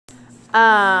We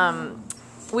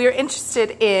are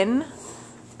interested in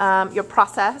your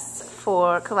process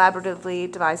for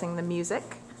collaboratively devising the music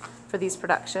for these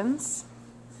productions.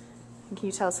 Can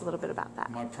you tell us a little bit about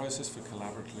that? My process for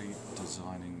collaboratively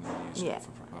designing the music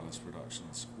for Propeller's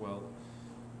productions. Well,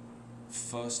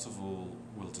 first of all,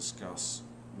 we'll discuss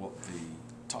what the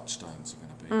touchstones are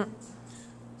going to be.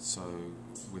 So,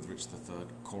 with Richard III,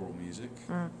 choral music,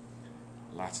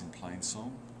 Latin plain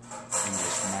song,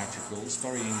 English madrigals,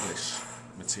 very English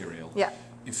material,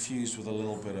 infused with a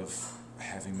little bit of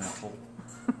heavy metal,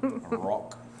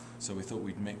 rock. So we thought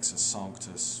we'd mix a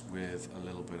sanctus with a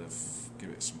little bit of, give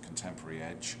it some contemporary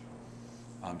edge,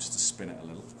 just to spin it a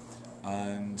little.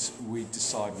 And we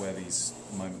decide where these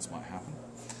moments might happen.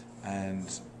 And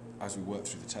as we work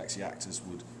through the text, the actors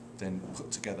would then put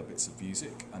together bits of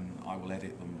music, and I will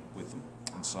edit them with them.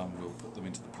 And some will put them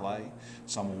into the play.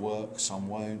 Some will work, some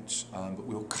won't. But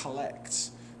we'll collect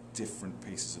different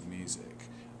pieces of music.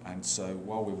 And so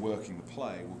while we're working the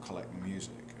play, we'll collect the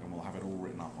music, and we'll have it all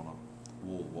written up on a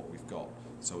wall, what we've got.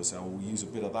 So we'll say, oh, we'll use a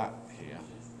bit of that here.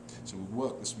 So we'll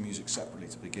work this music separately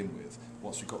to begin with.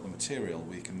 Once we've got the material,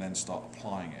 we can then start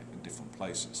applying it in different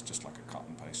places, just like a cut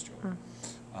and paste job.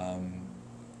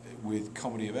 With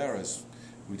Comedy of Errors,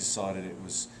 we decided it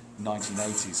was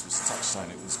 1980s was the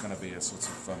touchstone. It was going to be a sort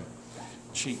of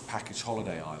cheap package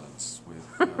holiday islands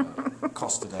with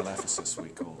Costa del Ephesus, we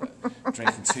call it.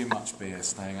 Drinking too much beer,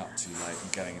 staying up too late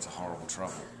and getting into horrible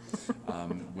trouble.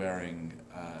 Wearing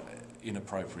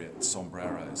inappropriate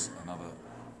sombreros and other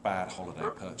bad holiday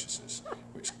purchases,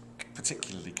 which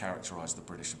particularly characterised the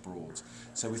British abroad.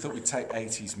 So we thought we'd take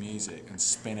 80s music and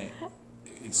spin it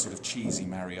in sort of cheesy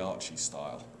mariachi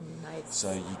style. Nice.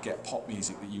 So you get pop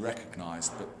music that you recognise,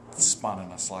 but spun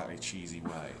in a slightly cheesy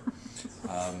way.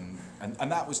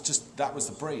 And that was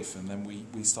the brief. And then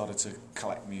we started to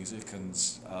collect music and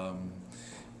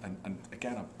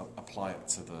again apply it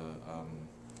to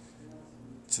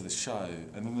the show.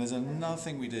 And then there's another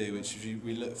thing we do, which is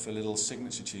we look for little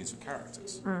signature tunes for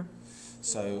characters.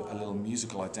 So a little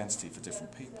musical identity for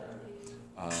different people.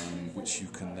 Which you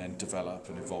can then develop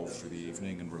and evolve through the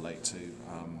evening and relate to.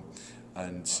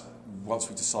 And once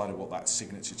we've decided what that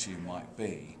signature tune might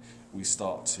be, we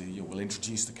start to, we'll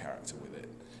introduce the character with it,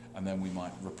 and then we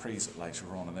might reprise it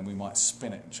later on, and then we might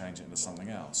spin it and change it into something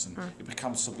else. And it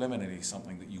becomes subliminally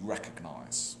something that you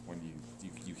recognise when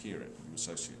you hear it, you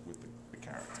associate with the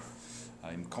character.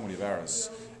 In Comedy of Errors,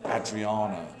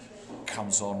 Adriana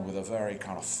comes on with a very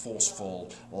kind of forceful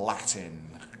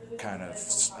Latin kind of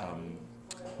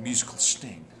musical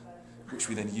sting, which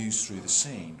we then use through the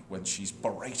scene when she's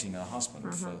berating her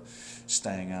husband for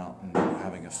staying out and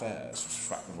having affairs.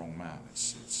 In fact, the wrong man.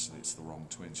 It's the wrong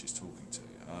twin she's talking to,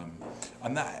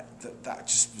 and that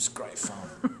just was great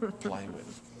fun to play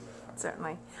with.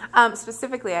 Certainly.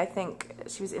 Specifically, I think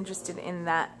she was interested in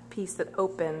that piece that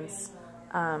opens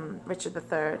Richard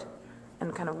III,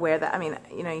 and kind of where that. I mean,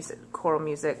 you said choral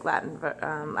music, Latin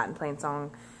plain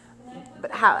song.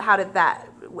 But how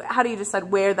do you decide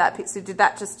where that piece, so did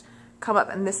that just come up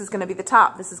and this is going to be the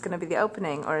top, this is going to be the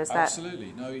opening, or is that?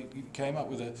 Absolutely. No, it came up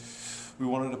with we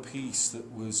wanted a piece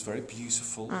that was very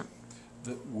beautiful,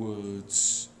 that would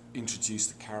introduce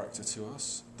the character to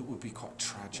us, that would be quite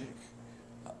tragic,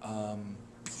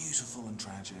 beautiful and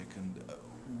tragic, and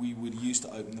we would use to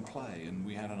open the play, and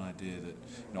we had an idea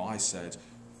that, I said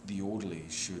the orderly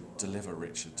should deliver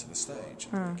Richard to the stage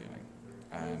at the beginning,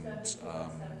 and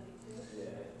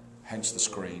hence the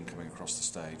screen coming across the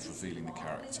stage, revealing the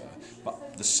character.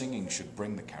 But the singing should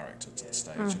bring the character to the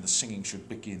stage, and the singing should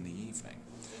begin the evening.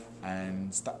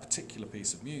 And that particular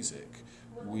piece of music,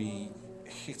 we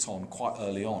hit on quite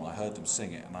early on. I heard them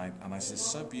sing it, and I said, it's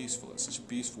so beautiful, it's such a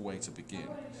beautiful way to begin.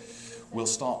 We'll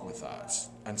start with that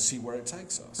and see where it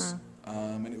takes us.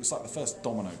 And it was like the first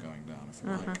domino going down, if you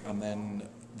like. And then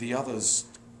the others,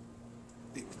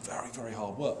 it was very, very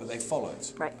hard work, but they followed.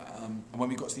 Right. And when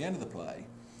we got to the end of the play,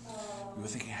 we were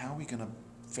thinking, how are we going to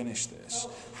finish this?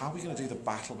 How are we going to do the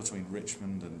battle between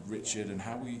Richmond and Richard, and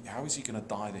how is he going to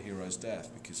die the hero's death?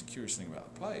 Because the curious thing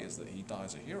about the play is that he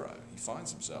dies a hero. He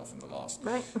finds himself in the last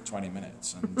 20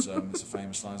 minutes, and it's a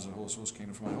famous line, "A horse, horse,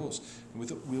 kingdom for my horse."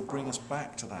 And we'll bring us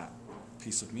back to that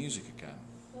piece of music again,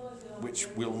 which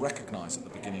we'll recognise at the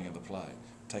beginning of the play,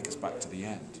 take us back to the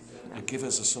end, and give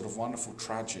us a sort of wonderful,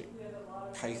 tragic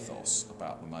pathos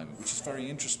about the moment, which is very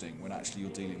interesting when actually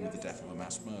you're dealing with the death of a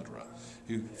mass murderer,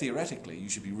 who theoretically you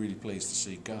should be really pleased to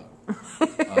see go.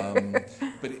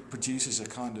 But it produces a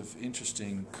kind of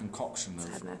interesting concoction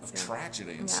of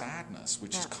tragedy and sadness,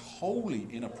 which is wholly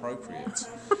inappropriate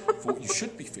for what you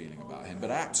should be feeling about him,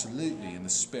 but absolutely in the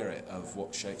spirit of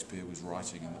what Shakespeare was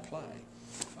writing in the play.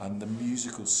 and the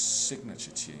musical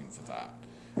signature tune for that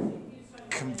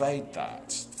conveyed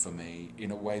that for me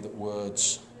in a way that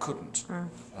words couldn't,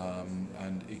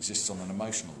 and exists on an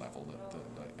emotional level that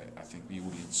I think the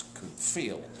audience could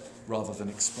feel rather than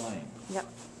explain. Yep,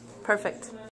 perfect.